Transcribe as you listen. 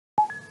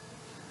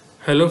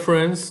Hello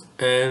friends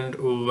and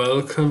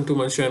welcome to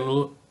my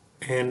channel,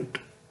 and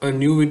a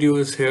new video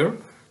is here.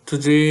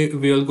 Today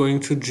we are going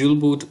to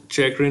jailboot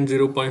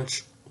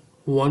Checkra1n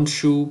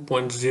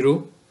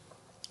 0.12.0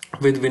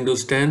 with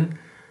Windows 10,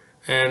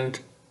 and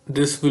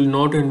this will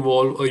not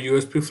involve a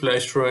USB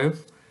flash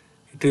drive.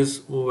 It is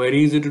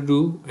very easy to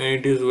do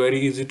and it is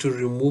very easy to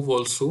remove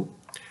also.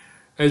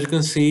 As you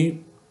can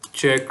see,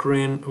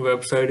 Checkra1n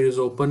website is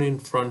open in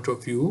front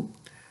of you,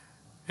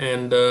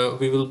 and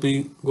we will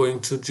be going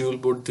to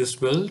jailboot this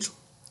build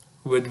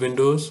with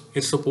Windows.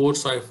 It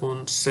supports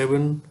iPhone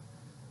 7,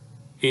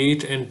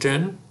 8 and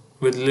 10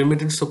 with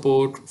limited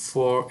support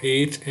for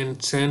 8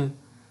 and 10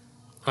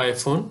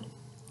 iPhone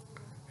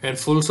and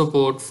full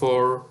support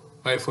for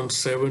iPhone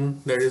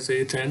 7, that is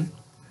A10.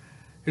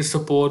 It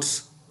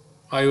supports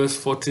iOS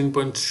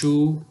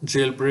 14.2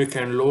 jailbreak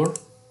and lower.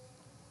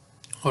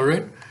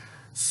 Alright,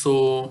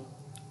 so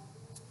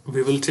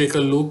we will take a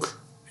look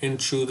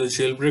into the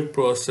jailbreak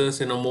process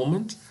in a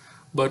moment,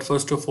 but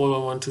first of all I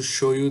want to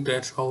show you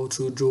that how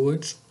to do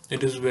it.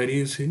 It is very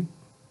easy.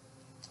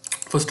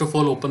 First of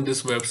all, open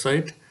this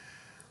website.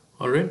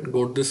 Alright,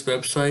 go to this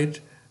website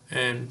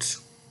and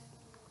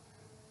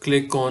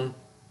click on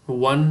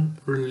one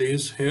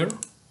release here.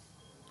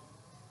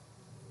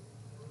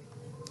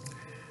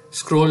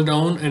 Scroll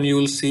down and you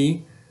will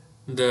see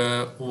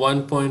the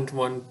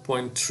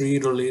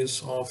 1.1.3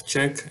 release of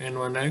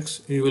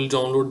Checkra1n. You will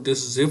download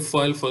this zip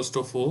file first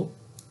of all.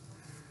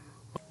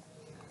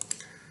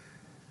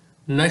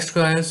 Next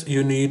guys,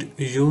 you need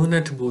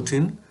unit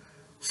booting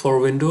for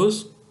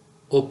Windows.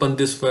 Open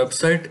this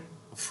website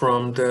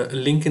from the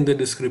link in the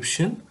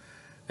description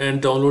and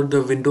download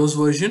the Windows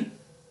version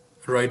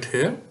right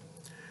here.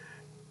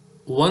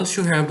 Once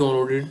you have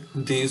downloaded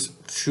these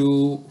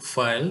two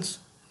files,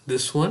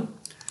 this one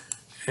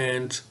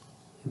and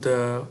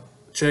the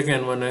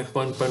Checkra1n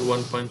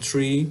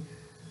 1.1.3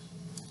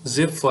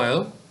 zip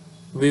file,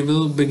 we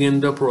will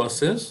begin the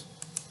process.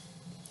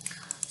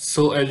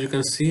 So as you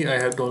can see, I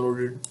have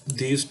downloaded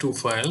these two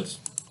files.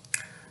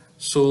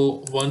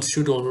 So once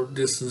you download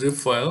this zip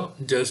file,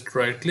 just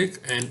right click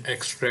and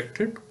extract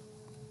it.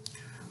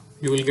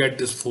 You will get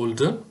this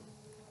folder.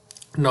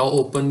 Now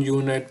open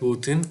unit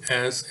booting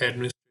as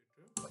administrator.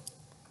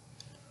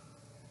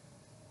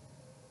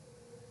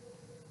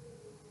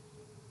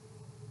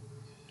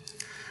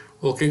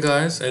 Okay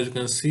guys, as you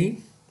can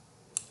see,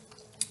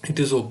 it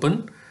is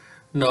open.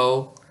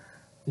 Now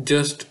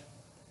just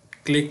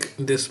click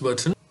this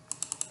button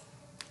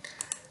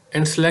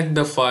and select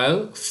the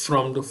file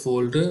from the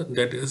folder,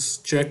 that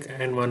is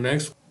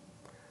Checkra1n.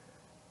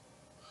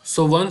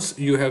 So once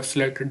you have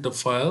selected the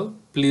file,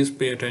 please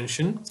pay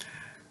attention.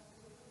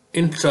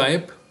 In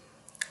type,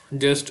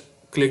 just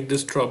click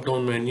this drop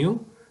down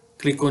menu,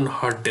 click on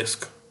hard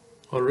disk.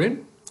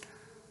 Alright,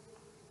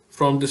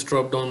 from this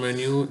drop down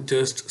menu,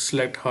 just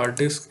select hard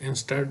disk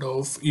instead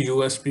of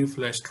USB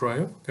flash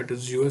drive, that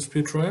is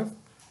USB drive.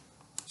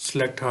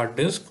 Select hard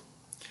disk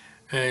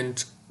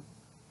and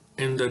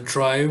in the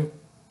drive,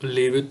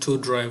 leave it to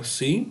drive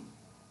C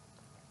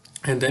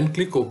and then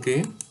click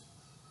OK.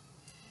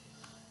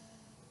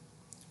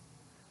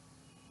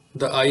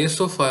 The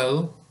ISO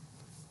file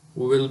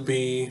will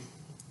be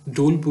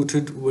dual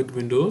booted with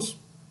Windows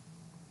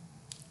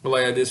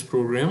via this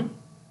program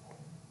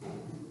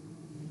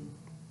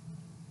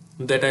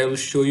that I will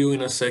show you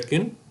in a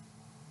second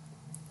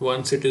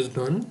once it is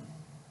done.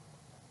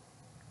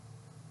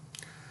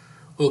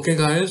 Okay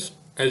guys,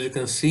 as you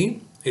can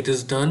see, it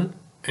is done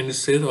and it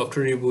says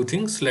after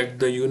rebooting, select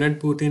the unit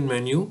booting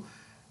menu,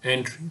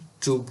 entry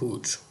to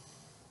boot.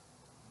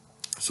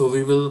 So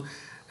we will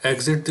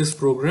exit this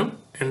program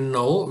and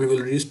now we will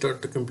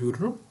restart the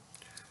computer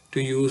to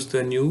use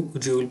the new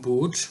dual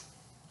boot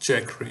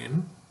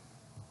Checkra1n.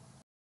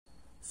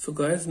 So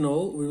guys,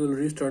 now we will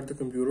restart the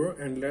computer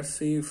and let's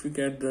see if we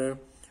get the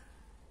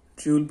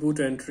dual boot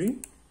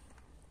entry.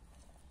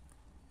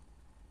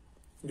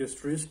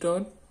 Just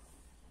restart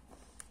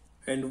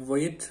and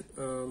wait.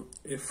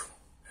 If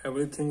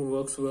everything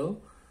works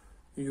well,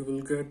 you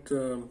will get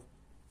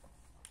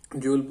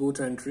dual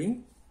boot entry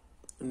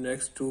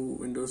next to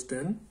Windows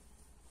 10.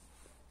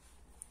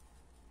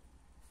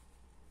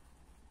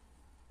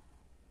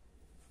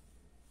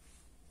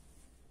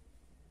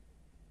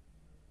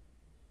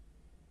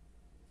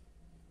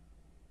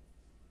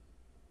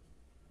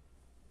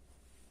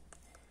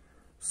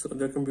 So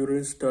the computer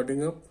is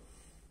starting up.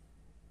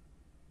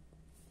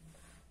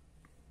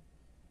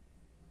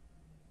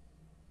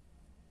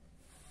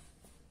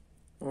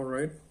 All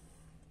right.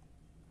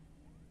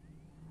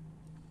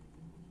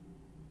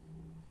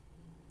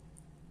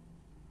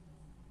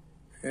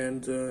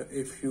 And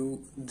if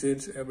you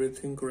did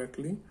everything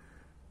correctly,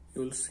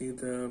 you will see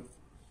the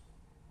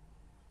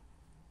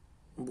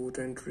boot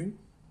entry.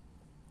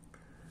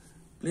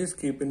 Please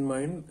keep in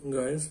mind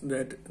guys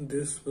that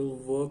this will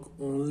work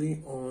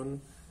only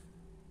on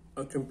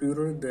a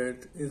computer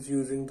that is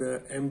using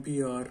the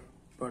MBR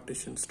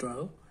partition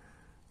style.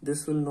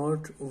 This will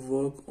not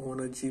work on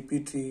a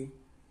GPT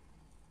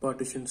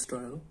partition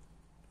style.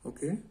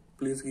 Okay,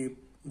 please keep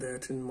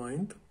that in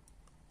mind.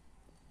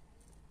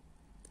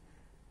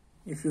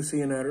 If you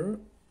see an error,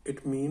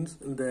 it means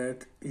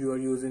that you are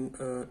using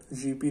a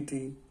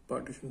GPT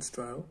partition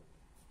style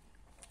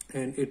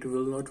and it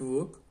will not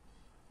work.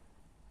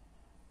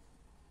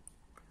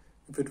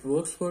 If it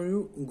works for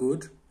you,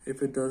 good.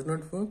 If it does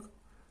not work,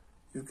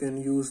 you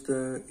can use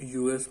the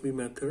USB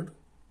method.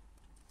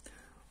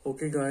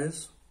 Okay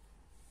guys,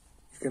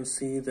 you can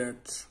see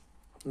that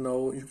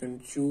now you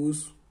can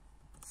choose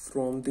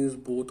from these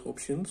both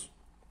options.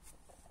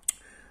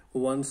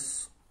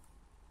 Once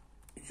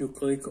you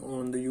click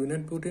on the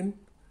unit button,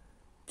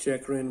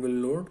 Checkra1n will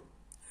load,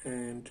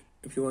 and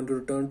if you want to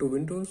return to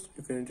Windows,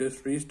 you can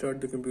just restart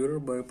the computer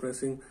by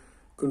pressing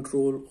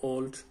Ctrl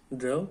Alt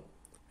Del,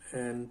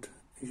 and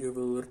you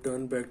will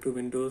return back to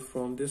Windows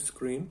from this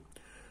screen.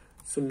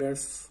 So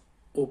let's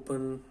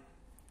open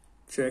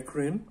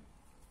Checkra1n,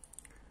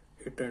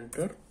 hit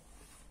enter.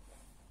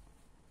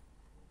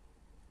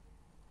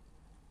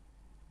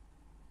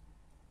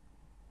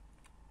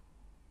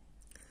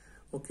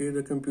 Okay,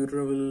 the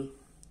computer will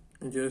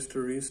just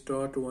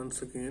restart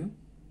once again.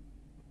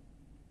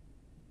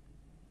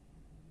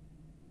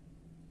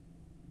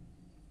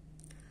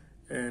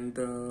 And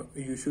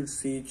you should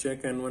see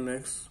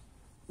Checkra1n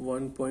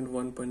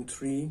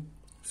 1.1.3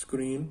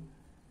 screen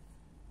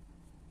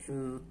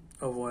in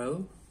a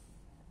while.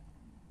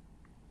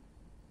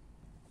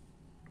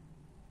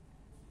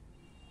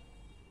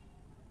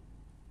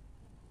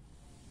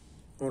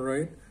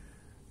 Alright,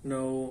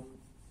 now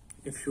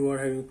if you are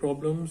having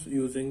problems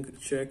using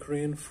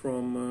Checkra1n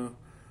from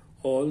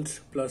Alt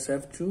plus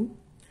F2,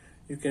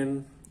 you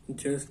can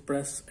just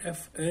press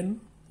Fn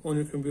on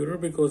your computer,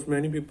 because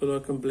many people are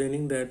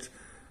complaining that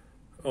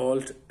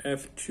Alt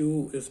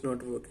F2 is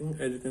not working.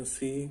 As you can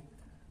see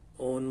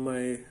on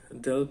my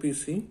Dell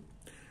PC,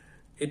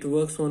 it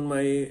works on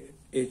my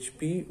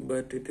HP,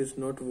 but it is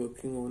not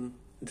working on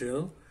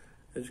Dell.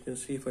 As you can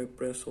see, if I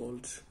press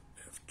Alt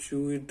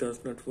F2, it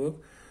does not work.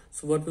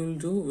 So what we will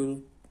do,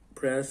 we'll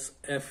press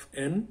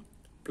Fn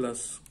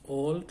plus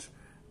Alt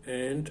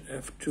and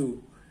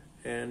F2,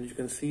 and you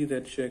can see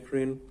that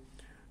Checkra1n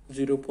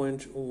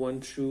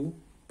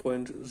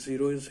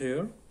 0.12.0 is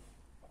here.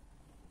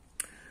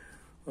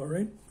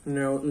 Alright,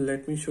 now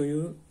let me show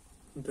you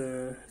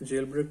the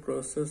jailbreak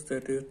process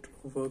that it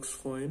works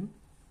fine.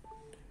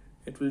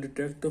 It will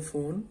detect the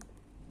phone.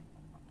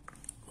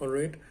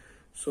 Alright,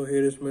 so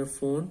here is my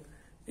phone.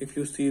 If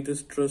you see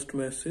this trust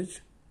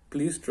message,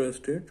 please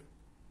trust it.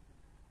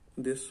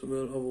 This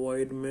will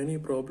avoid many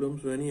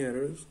problems, many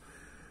errors.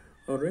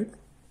 Alright,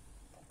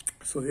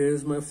 so here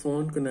is my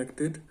phone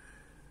connected.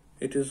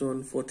 It is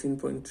on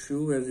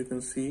 14.2, as you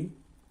can see.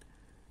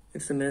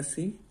 It's an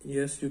SE.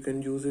 Yes, you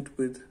can use it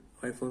with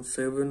iPhone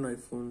 7,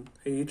 iPhone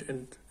 8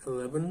 and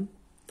 11.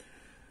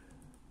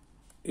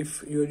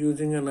 If you're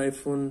using an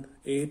iPhone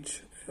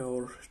 8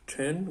 or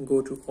 10,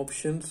 go to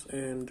options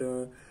and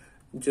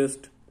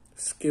just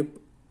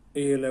skip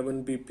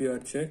A11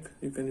 BPR check.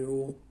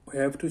 You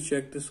have to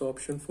check this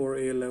option for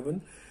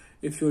A11.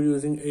 If you're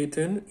using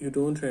A10, you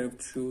don't have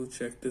to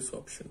check this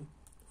option.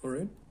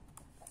 Alright,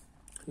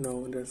 now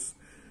let's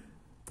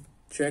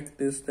check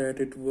this, that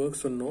it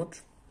works or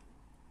not.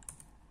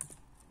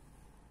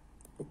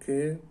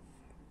 Okay,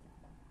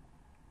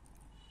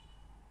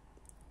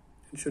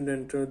 it should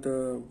enter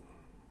the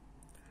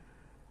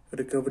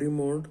recovery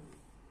mode.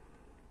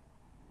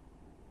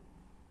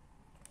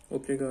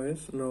 Okay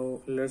guys,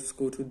 now let's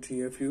go to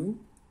GFU.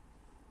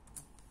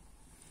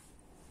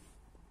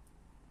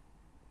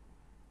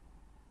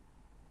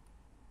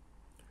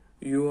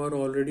 You are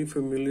already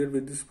familiar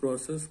with this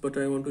process, but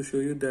I want to show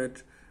you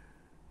that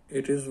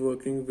it is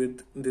working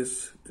with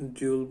this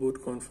dual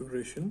boot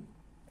configuration.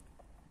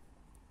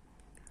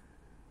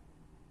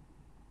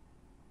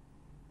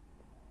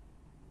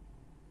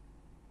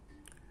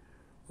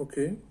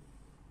 Okay,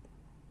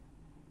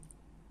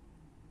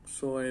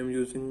 so I am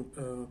using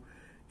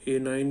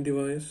A9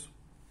 device,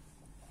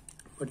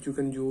 but you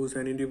can use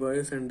any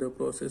device and the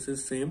process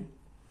is same.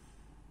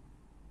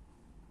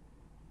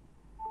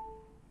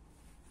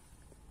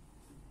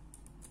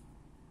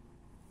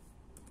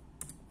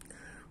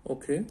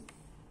 Okay,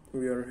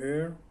 we are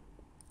here,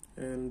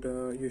 and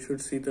you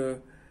should see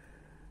the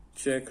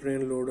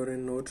Checkra1n loader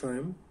in no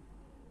time.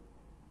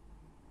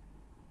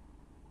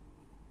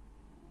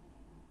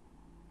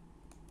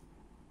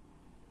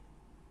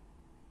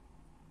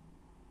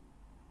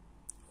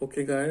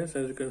 Okay guys,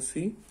 as you can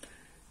see,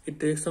 it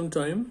takes some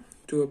time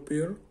to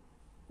appear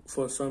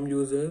for some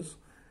users.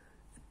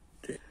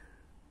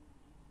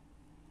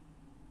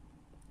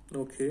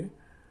 Okay,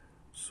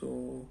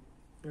 so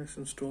let's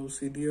install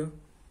cydia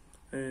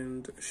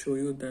and show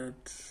you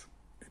that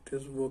it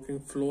is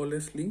working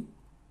flawlessly.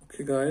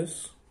 Okay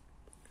guys,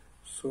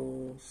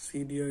 so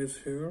cydia is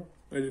here,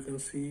 as you can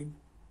see.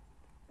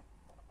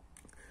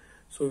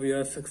 So we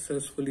are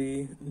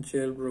successfully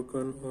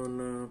jailbroken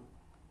on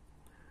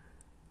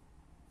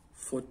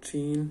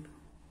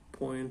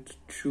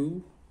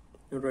 14.2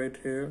 right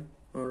here.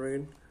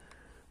 Alright,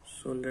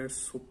 so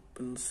let's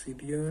open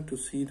cydia to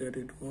see that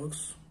it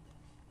works.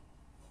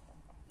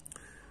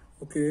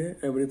 Okay,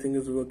 everything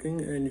is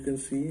working, and you can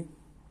see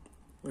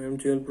I am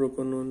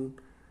jailbroken on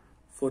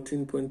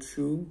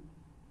 14.2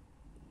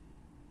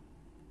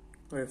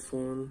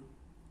 iPhone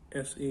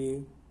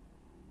SE.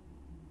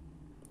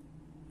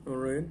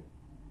 Alright,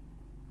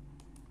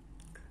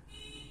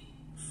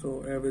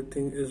 so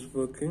everything is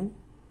working.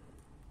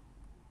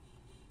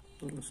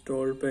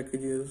 Installed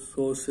packages,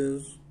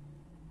 sources.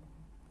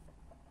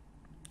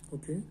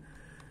 Okay,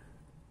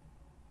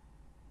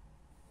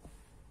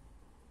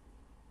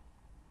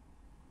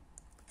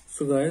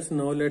 so guys,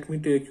 now let me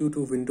take you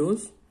to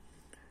Windows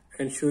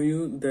and show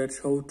you that's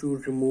how to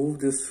remove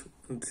this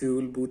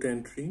dual boot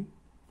entry.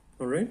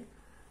 Alright,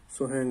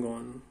 so hang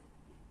on.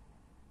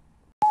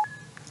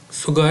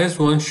 So guys,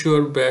 once you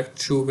are back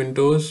to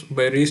Windows,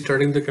 by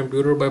restarting the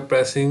computer by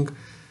pressing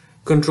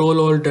Ctrl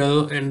Alt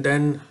Del and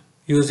then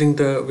using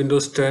the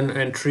Windows 10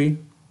 entry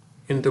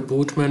in the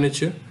boot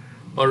manager.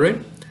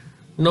 Alright,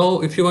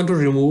 now if you want to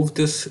remove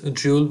this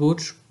dual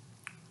boot,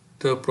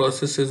 the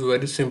process is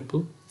very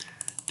simple.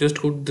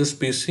 Just go to this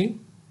PC,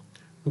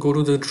 go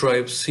to the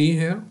drive C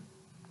here,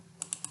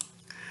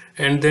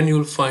 and then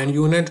you'll find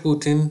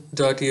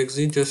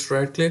unitbootin.exe. Just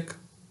right click,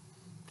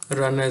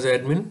 run as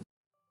admin.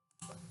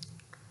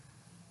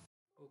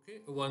 Okay,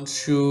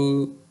 once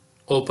you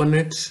open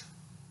it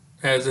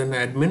as an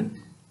admin,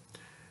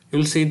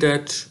 you'll see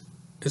that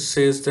it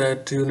says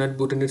that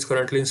unitbootin is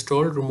currently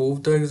installed.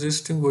 Remove the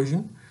existing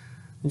version.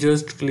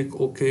 Just click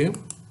OK,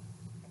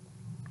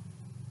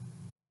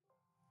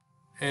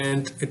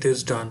 and it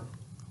is done.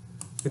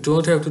 You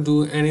don't have to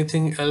do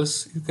anything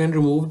else. You can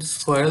remove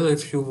this file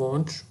if you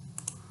want.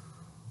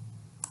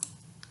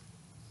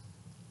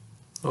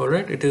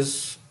 Alright, it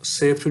is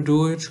safe to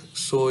do it,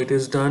 so it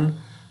is done.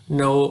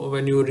 Now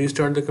when you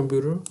restart the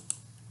computer,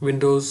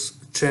 Windows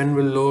 10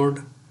 will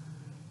load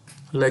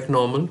like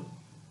normal.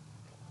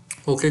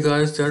 Okay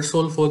guys, that's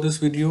all for this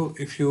video.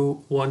 If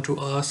you want to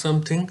ask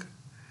something,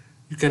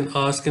 you can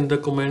ask in the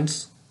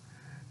comments.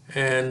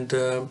 And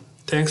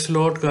thanks a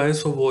lot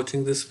guys for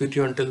watching this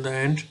video until the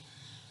end.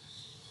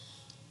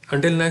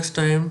 Until next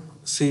time,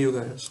 see you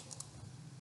guys.